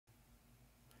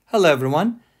Hello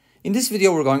everyone. In this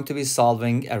video, we're going to be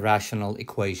solving a rational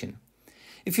equation.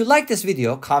 If you like this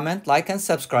video, comment, like, and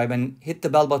subscribe, and hit the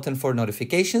bell button for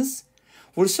notifications.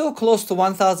 We're so close to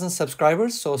 1,000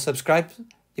 subscribers, so subscribe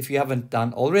if you haven't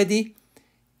done already,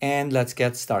 and let's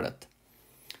get started.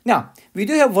 Now, we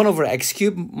do have 1 over x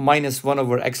cubed minus 1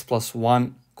 over x plus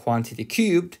 1 quantity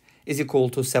cubed is equal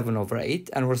to 7 over 8,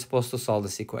 and we're supposed to solve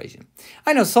this equation.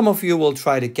 I know some of you will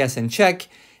try to guess and check,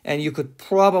 and you could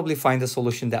probably find a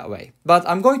solution that way. But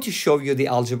I'm going to show you the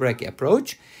algebraic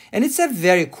approach, and it's a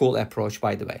very cool approach,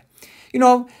 by the way. You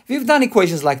know, we've done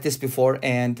equations like this before,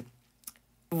 and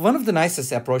one of the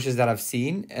nicest approaches that I've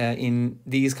seen in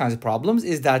these kinds of problems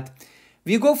is that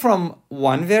we go from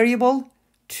one variable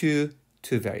to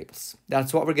two variables.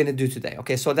 That's what we're going to do today.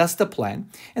 Okay, so that's the plan.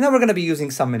 And then we're going to be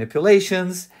using some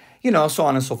manipulations, you know, so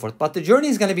on and so forth. But the journey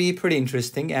is going to be pretty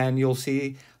interesting, and you'll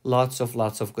see lots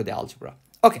of good algebra.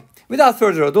 Okay, without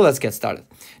further ado, let's get started.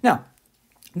 Now,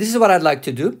 this is what I'd like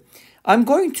to do. I'm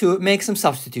going to make some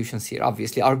substitutions here,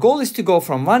 obviously. Our goal is to go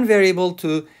from one variable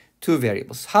to two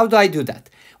variables. How do I do that?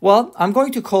 Well, I'm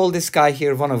going to call this guy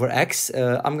here 1 over x.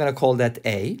 I'm going to call that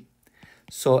a.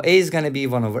 So a is going to be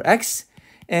 1 over x,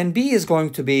 and b is going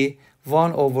to be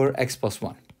 1 over x plus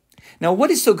 1. Now,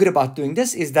 what is so good about doing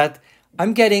this is that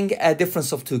I'm getting a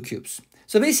difference of two cubes.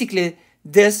 So basically,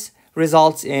 this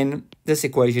results in this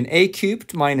equation: a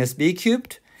cubed minus b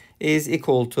cubed is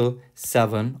equal to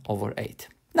 7 over 8.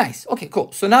 Nice. Okay,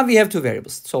 cool. So now we have two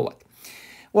variables. So what?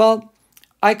 Well,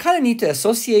 I kind of need to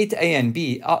associate a and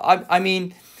b. I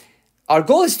mean, our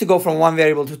goal is to go from one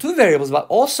variable to two variables, but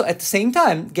also at the same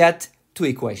time get two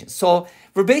equations. So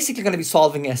we're basically going to be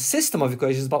solving a system of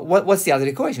equations, but what's the other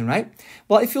equation, right?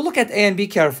 Well, if you look at a and b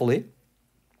carefully,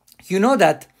 you know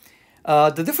that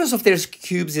the difference of their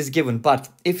cubes is given, but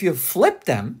if you flip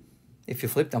them,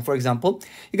 for example,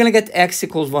 you're going to get x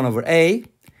equals 1 over a,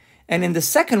 and in the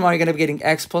second one, you're going to be getting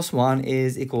x plus 1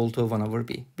 is equal to 1 over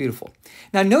b. Beautiful.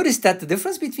 Now, notice that the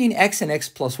difference between x and x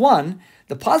plus 1,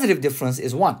 the positive difference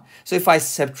is 1. So if I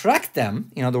subtract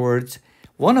them, in other words,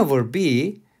 1 over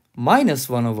b minus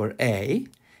 1 over a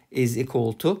is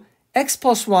equal to x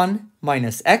plus 1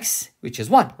 minus x, which is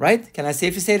 1, right? Can I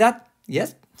safely say that?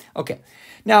 Yes? Okay.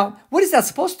 Now, what is that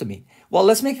supposed to mean? Well,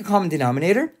 let's make a common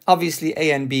denominator. Obviously,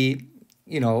 a and b,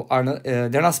 you know, are not,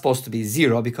 they're not supposed to be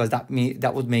 0 because that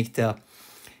would make the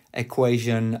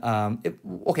equation.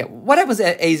 Okay, what happens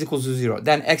at a is equals to 0?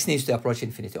 Then x needs to approach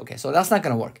infinity. Okay, so that's not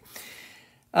going to work.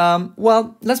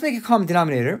 Well, let's make a common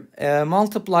denominator.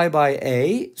 Multiply by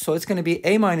a, so it's going to be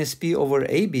a minus b over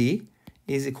ab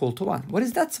is equal to 1. What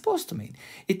is that supposed to mean?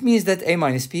 It means that a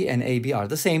minus b and ab are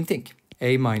the same thing.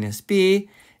 A minus b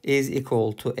is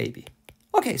equal to ab.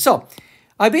 Okay, so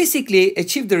I basically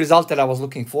achieved the result that I was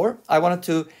looking for. I wanted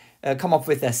to come up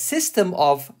with a system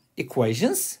of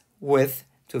equations with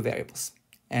two variables.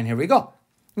 And here we go.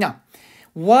 Now,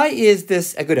 why is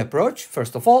this a good approach?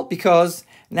 First of all, because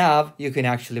now you can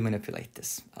actually manipulate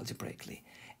this algebraically.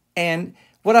 And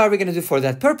what are we going to do for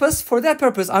that purpose? For that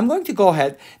purpose, I'm going to go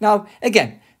ahead. Now,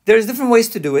 again, there's different ways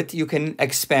to do it. You can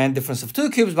expand difference of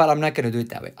two cubes, but I'm not going to do it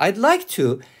that way. I'd like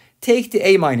to take the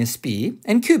a minus b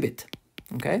and cube it.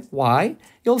 Okay, why?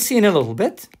 You'll see in a little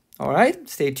bit. All right,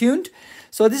 stay tuned.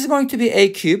 So this is going to be a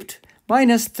cubed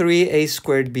minus 3a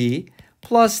squared b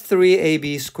plus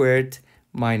 3ab squared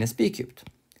minus b cubed.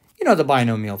 You know the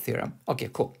binomial theorem.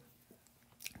 Okay, cool.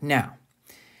 Now,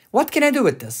 what can I do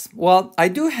with this? Well, I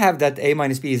do have that a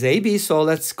minus b is ab, so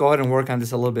let's go ahead and work on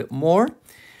this a little bit more.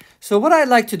 So what I'd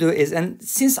like to do is, and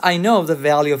since I know the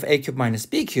value of a cubed minus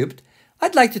b cubed,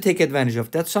 I'd like to take advantage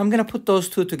of that. So I'm going to put those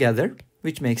two together,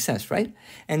 which makes sense, right?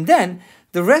 And then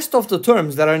the rest of the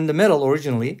terms that are in the middle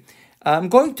originally, I'm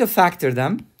going to factor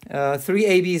them.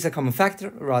 3ab is a common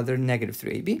factor, rather negative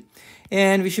 3ab.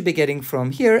 And we should be getting from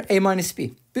here a minus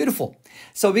b. Beautiful.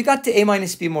 So we got to a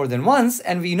minus b more than once,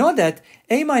 and we know that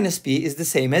a minus b is the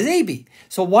same as ab.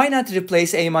 So why not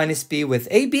replace a minus b with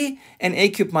ab and a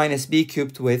cubed minus b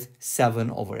cubed with 7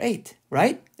 over 8,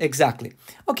 right? Exactly.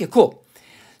 Okay, cool.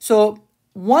 So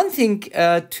one thing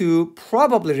to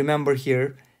probably remember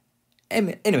here,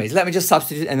 anyways, let me just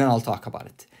substitute and then I'll talk about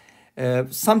it.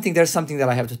 There's something that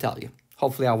I have to tell you.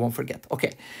 Hopefully I won't forget.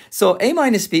 Okay, so a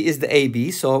minus b is the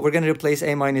ab, so we're going to replace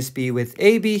a minus b with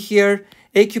ab here.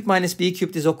 A cubed minus b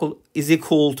cubed is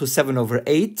equal to 7 over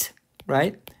 8,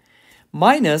 right?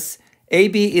 Minus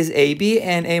ab is ab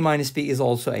and a minus b is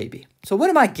also ab. So what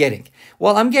am I getting?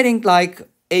 Well, I'm getting like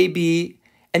ab,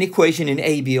 an equation in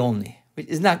ab only.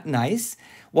 Isn't that nice?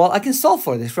 Well, I can solve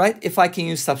for this, right? If I can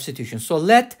use substitution. So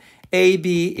let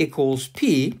AB equals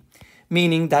P,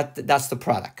 meaning that that's the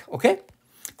product, okay?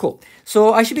 Cool.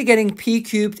 So I should be getting p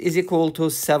cubed is equal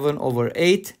to 7 over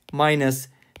 8 minus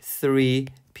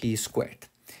 3p squared.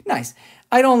 Nice.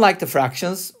 I don't like the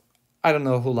fractions. I don't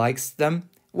know who likes them.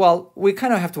 Well, we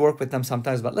kind of have to work with them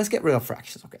sometimes, but let's get rid of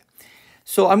fractions. Okay.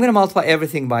 So I'm going to multiply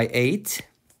everything by 8.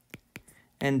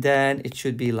 And then it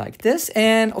should be like this.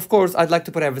 And of course, I'd like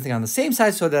to put everything on the same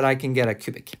side so that I can get a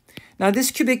cubic. Now this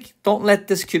cubic, don't let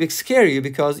this cubic scare you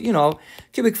because, you know,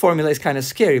 cubic formula is kind of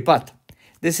scary, but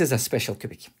this is a special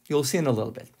cubic. You'll see in a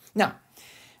little bit. Now,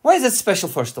 why is it special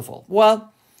first of all?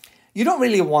 Well, you don't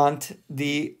really want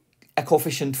a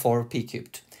coefficient for p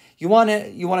cubed. You want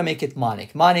to make it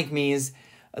monic. Monic means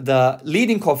the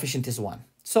leading coefficient is 1.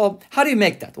 So how do you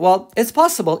make that? Well, it's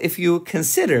possible if you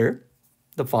consider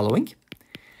the following.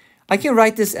 I can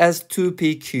write this as 2p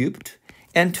cubed,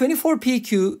 and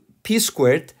 24p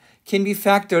squared can be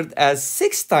factored as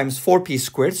 6 times 4p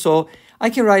squared. So I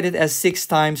can write it as 6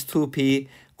 times 2p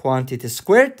quantity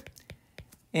squared,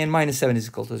 and minus 7 is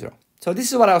equal to 0. So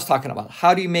this is what I was talking about.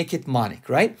 How do you make it monic,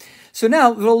 right? So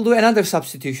now we'll do another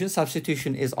substitution.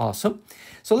 Substitution is awesome.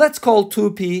 So let's call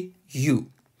 2p u.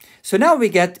 So now we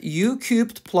get u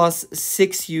cubed plus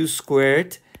 6u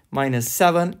squared minus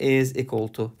 7 is equal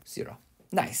to 0.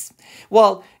 Nice.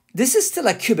 Well, this is still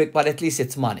a cubic, but at least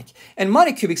it's monic. And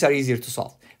monic cubics are easier to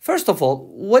solve. First of all,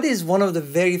 what is one of the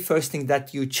very first things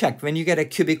that you check when you get a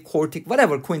cubic, quartic,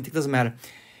 whatever, quintic, doesn't matter.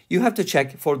 You have to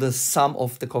check for the sum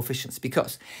of the coefficients,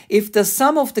 because if the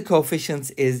sum of the coefficients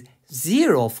is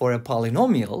 0 for a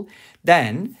polynomial,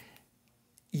 then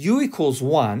u equals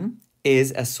 1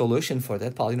 is a solution for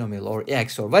that polynomial, or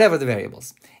x, or whatever the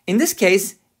variables. In this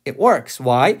case, it works.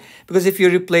 Why? Because if you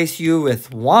replace u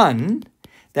with 1,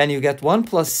 then you get 1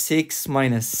 plus 6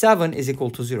 minus 7 is equal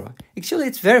to 0. Actually,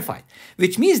 it's verified,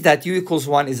 which means that u equals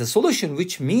 1 is a solution,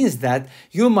 which means that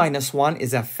u minus 1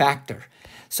 is a factor.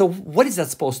 So what is that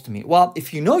supposed to mean? Well,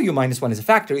 if you know u minus 1 is a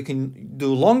factor, you can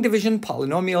do long division,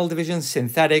 polynomial division,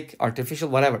 synthetic, artificial,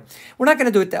 whatever. We're not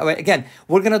going to do it that way. Again,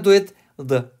 we're going to do it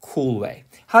the cool way.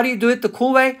 How do you do it the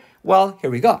cool way? Well,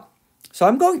 here we go. So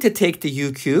I'm going to take the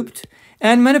u cubed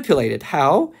and manipulate it.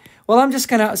 How? Well, I'm just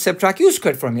going to subtract u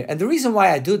squared from here. And the reason why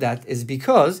I do that is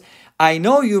because I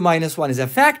know u minus 1 is a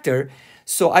factor.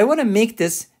 So I want to make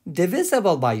this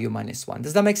divisible by u minus 1.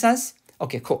 Does that make sense?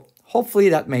 Okay, cool. Hopefully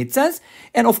that made sense.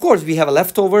 And of course, we have a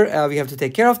leftover. We have to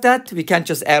take care of that. We can't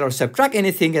just add or subtract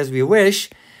anything as we wish.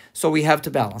 So we have to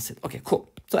balance it. Okay, cool.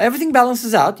 So everything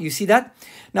balances out. You see that?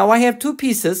 Now I have two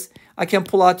pieces. I can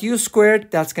pull out u squared,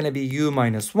 that's going to be u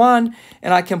minus 1,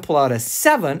 and I can pull out a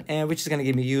 7, and which is going to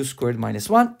give me u squared minus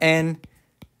 1, and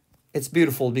it's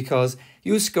beautiful because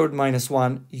u squared minus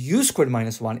 1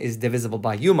 is divisible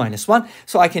by u minus 1,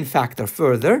 so I can factor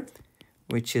further,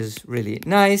 which is really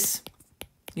nice.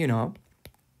 You know,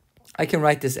 I can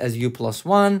write this as u plus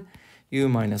 1, u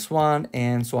minus 1,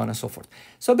 and so on and so forth.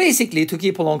 So basically, to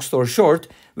keep a long story short,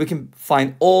 we can find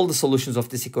all the solutions of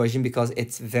this equation because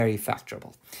it's very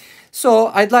factorable. So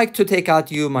I'd like to take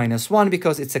out u minus 1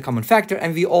 because it's a common factor, and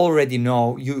we already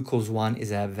know u equals 1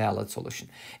 is a valid solution.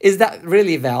 Is that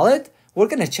really valid?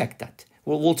 We're going to check that.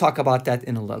 We'll talk about that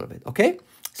in a little bit, okay?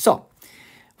 So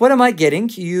what am I getting?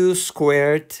 U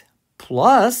squared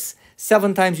plus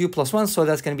 7 times u plus 1, so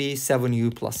that's going to be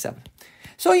 7u plus 7.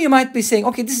 So you might be saying,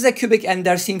 okay, this is a cubic and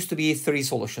there seems to be 3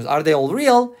 solutions. Are they all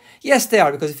real? Yes, they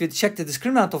are, because if you check the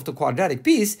discriminant of the quadratic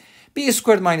piece, b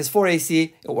squared minus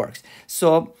 4ac, it works.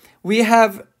 So we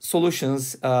have solutions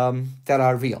that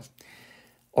are real.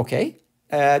 Okay,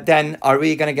 then are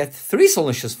we going to get 3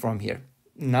 solutions from here?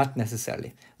 Not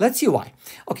necessarily. Let's see why.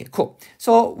 Okay, cool.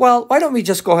 So, well, why don't we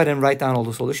just go ahead and write down all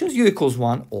the solutions? U equals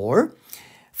 1, or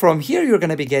from here, you're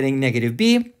going to be getting negative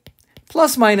b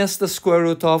plus minus the square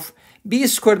root of b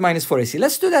squared minus 4ac.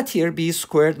 Let's do that here. B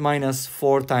squared minus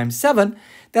 4 times 7.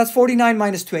 That's 49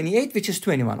 minus 28, which is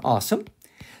 21. Awesome.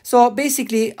 So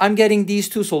basically, I'm getting these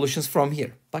 2 solutions from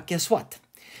here. But guess what?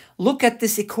 Look at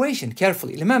this equation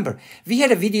carefully. Remember, we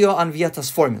had a video on Vieta's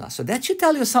formula. So that should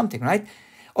tell you something, right?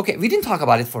 Okay, we didn't talk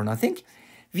about it for nothing.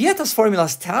 Vieta's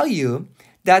formulas tell you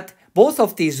that both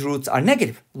of these roots are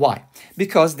negative. Why?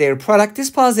 Because their product is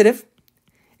positive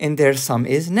and their sum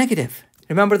is negative.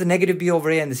 Remember the negative b over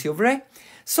a and the c over a?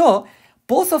 So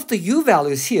both of the u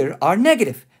values here are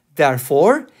negative.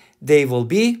 Therefore, they will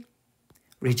be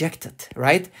rejected,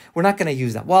 right? We're not going to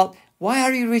use that. Well, why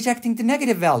are you rejecting the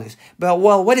negative values?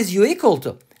 Well, what is u equal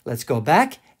to? Let's go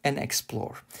back and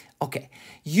explore. Okay,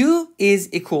 u is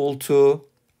equal to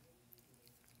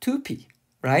 2p,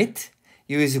 right?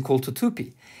 U is equal to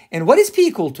 2p. And what is p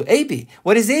equal to? AB.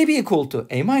 What is AB equal to?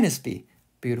 A minus b.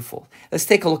 Beautiful. Let's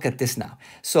take a look at this now.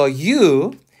 So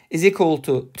u is equal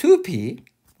to 2p,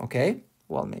 okay?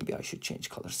 Well, maybe I should change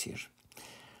colors here.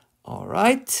 All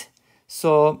right.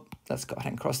 So let's go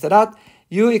ahead and cross that out.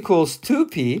 U equals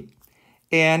 2p,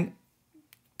 and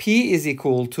p is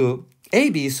equal to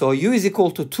ab. So u is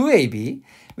equal to 2ab,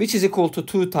 which is equal to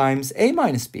 2 times a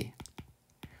minus b.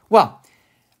 Well,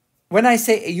 when I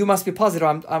say u must be positive,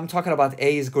 I'm talking about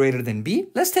a is greater than b.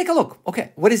 Let's take a look.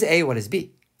 Okay, what is a? What is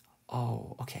b?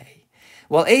 Oh, okay.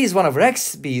 Well, a is 1 over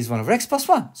x, b is 1 over x plus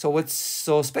 1. So what's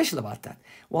so special about that?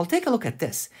 Well, take a look at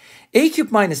this. A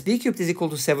cubed minus b cubed is equal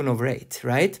to 7 over 8,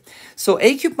 right? So a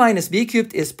cubed minus b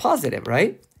cubed is positive,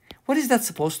 right? What is that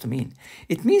supposed to mean?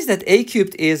 It means that a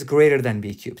cubed is greater than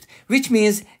b cubed, which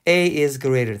means a is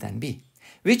greater than b,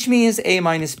 which means a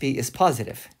minus b is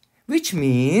positive, which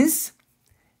means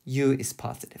u is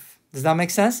positive. Does that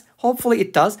make sense? Hopefully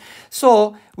it does.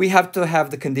 So we have to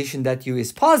have the condition that u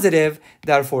is positive.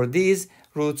 Therefore, these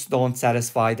roots don't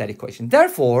satisfy that equation.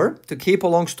 Therefore, to keep a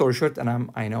long story short, and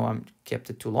I know I'm kept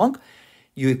it too long,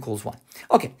 u equals 1.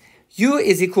 Okay, u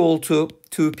is equal to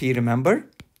 2p, remember?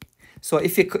 So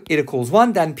if it equals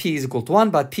 1, then p is equal to 1,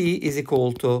 but p is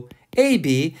equal to ab,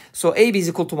 so ab is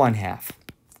equal to 1/2.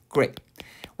 Great.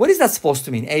 What is that supposed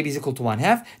to mean? ab is equal to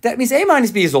 1/2. That means a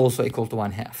minus b is also equal to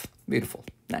 1/2. Beautiful.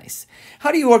 Nice.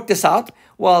 How do you work this out?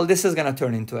 Well, this is going to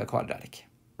turn into a quadratic,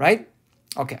 right?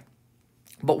 Okay.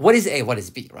 But what is a? What is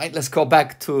b, right? Let's go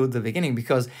back to the beginning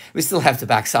because we still have to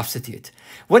back substitute.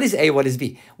 What is a? What is b?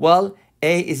 Well,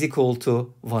 a is equal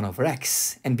to 1 over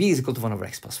x, and b is equal to 1 over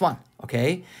x plus 1,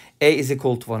 okay? A is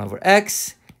equal to 1 over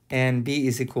x, and b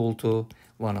is equal to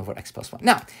 1 over x plus 1.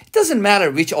 Now, it doesn't matter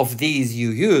which of these you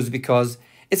use because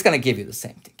it's going to give you the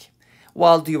same thing.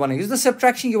 Well, do you want to use the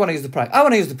subtraction? You want to use the product? I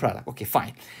want to use the product. Okay,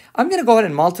 fine. I'm going to go ahead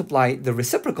and multiply the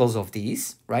reciprocals of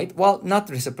these, right? Well, not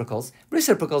reciprocals.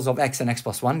 Reciprocals of x and x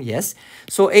plus 1, yes.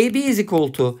 So ab is equal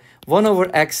to 1 over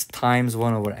x times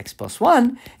 1 over x plus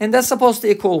 1. And that's supposed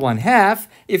to equal 1/2.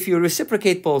 If you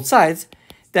reciprocate both sides,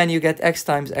 then you get x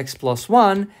times x plus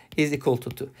 1 is equal to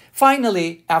 2. Finally,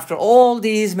 after all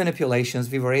these manipulations,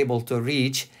 we were able to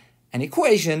reach an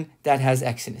equation that has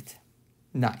x in it.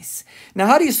 Nice. Now,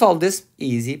 how do you solve this?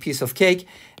 Easy, piece of cake.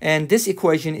 And this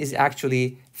equation is actually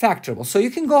factorable. So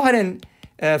you can go ahead and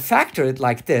factor it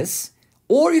like this,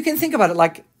 or you can think about it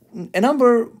like a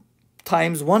number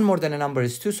times 1 more than a number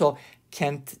is 2. So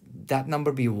can't that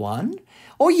number be 1?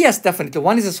 Oh, yes, definitely.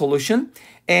 1 is a solution,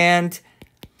 and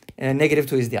negative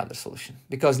 2 is the other solution,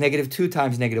 because negative 2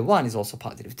 times negative 1 is also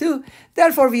positive 2.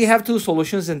 Therefore, we have two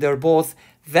solutions, and they're both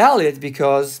valid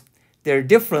because their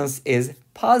difference is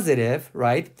positive,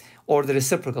 right? Or the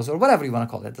reciprocals, or whatever you want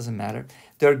to call it, doesn't matter.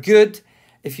 They're good.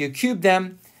 If you cube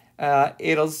them,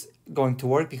 it's going to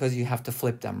work because you have to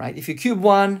flip them, right? If you cube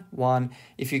 1, 1.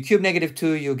 If you cube negative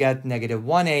 2, you get negative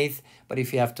 1/8. But if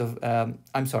you have to,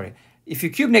 if you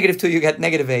cube negative 2, you get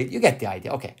negative 8. You get the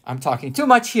idea. Okay, I'm talking too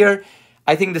much here.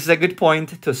 I think this is a good point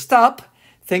to stop.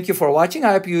 Thank you for watching.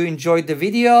 I hope you enjoyed the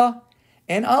video,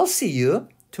 and I'll see you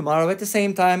tomorrow at the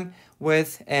same time with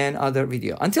another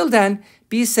video. Until then,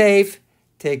 be safe,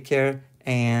 take care,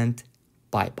 and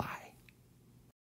bye-bye.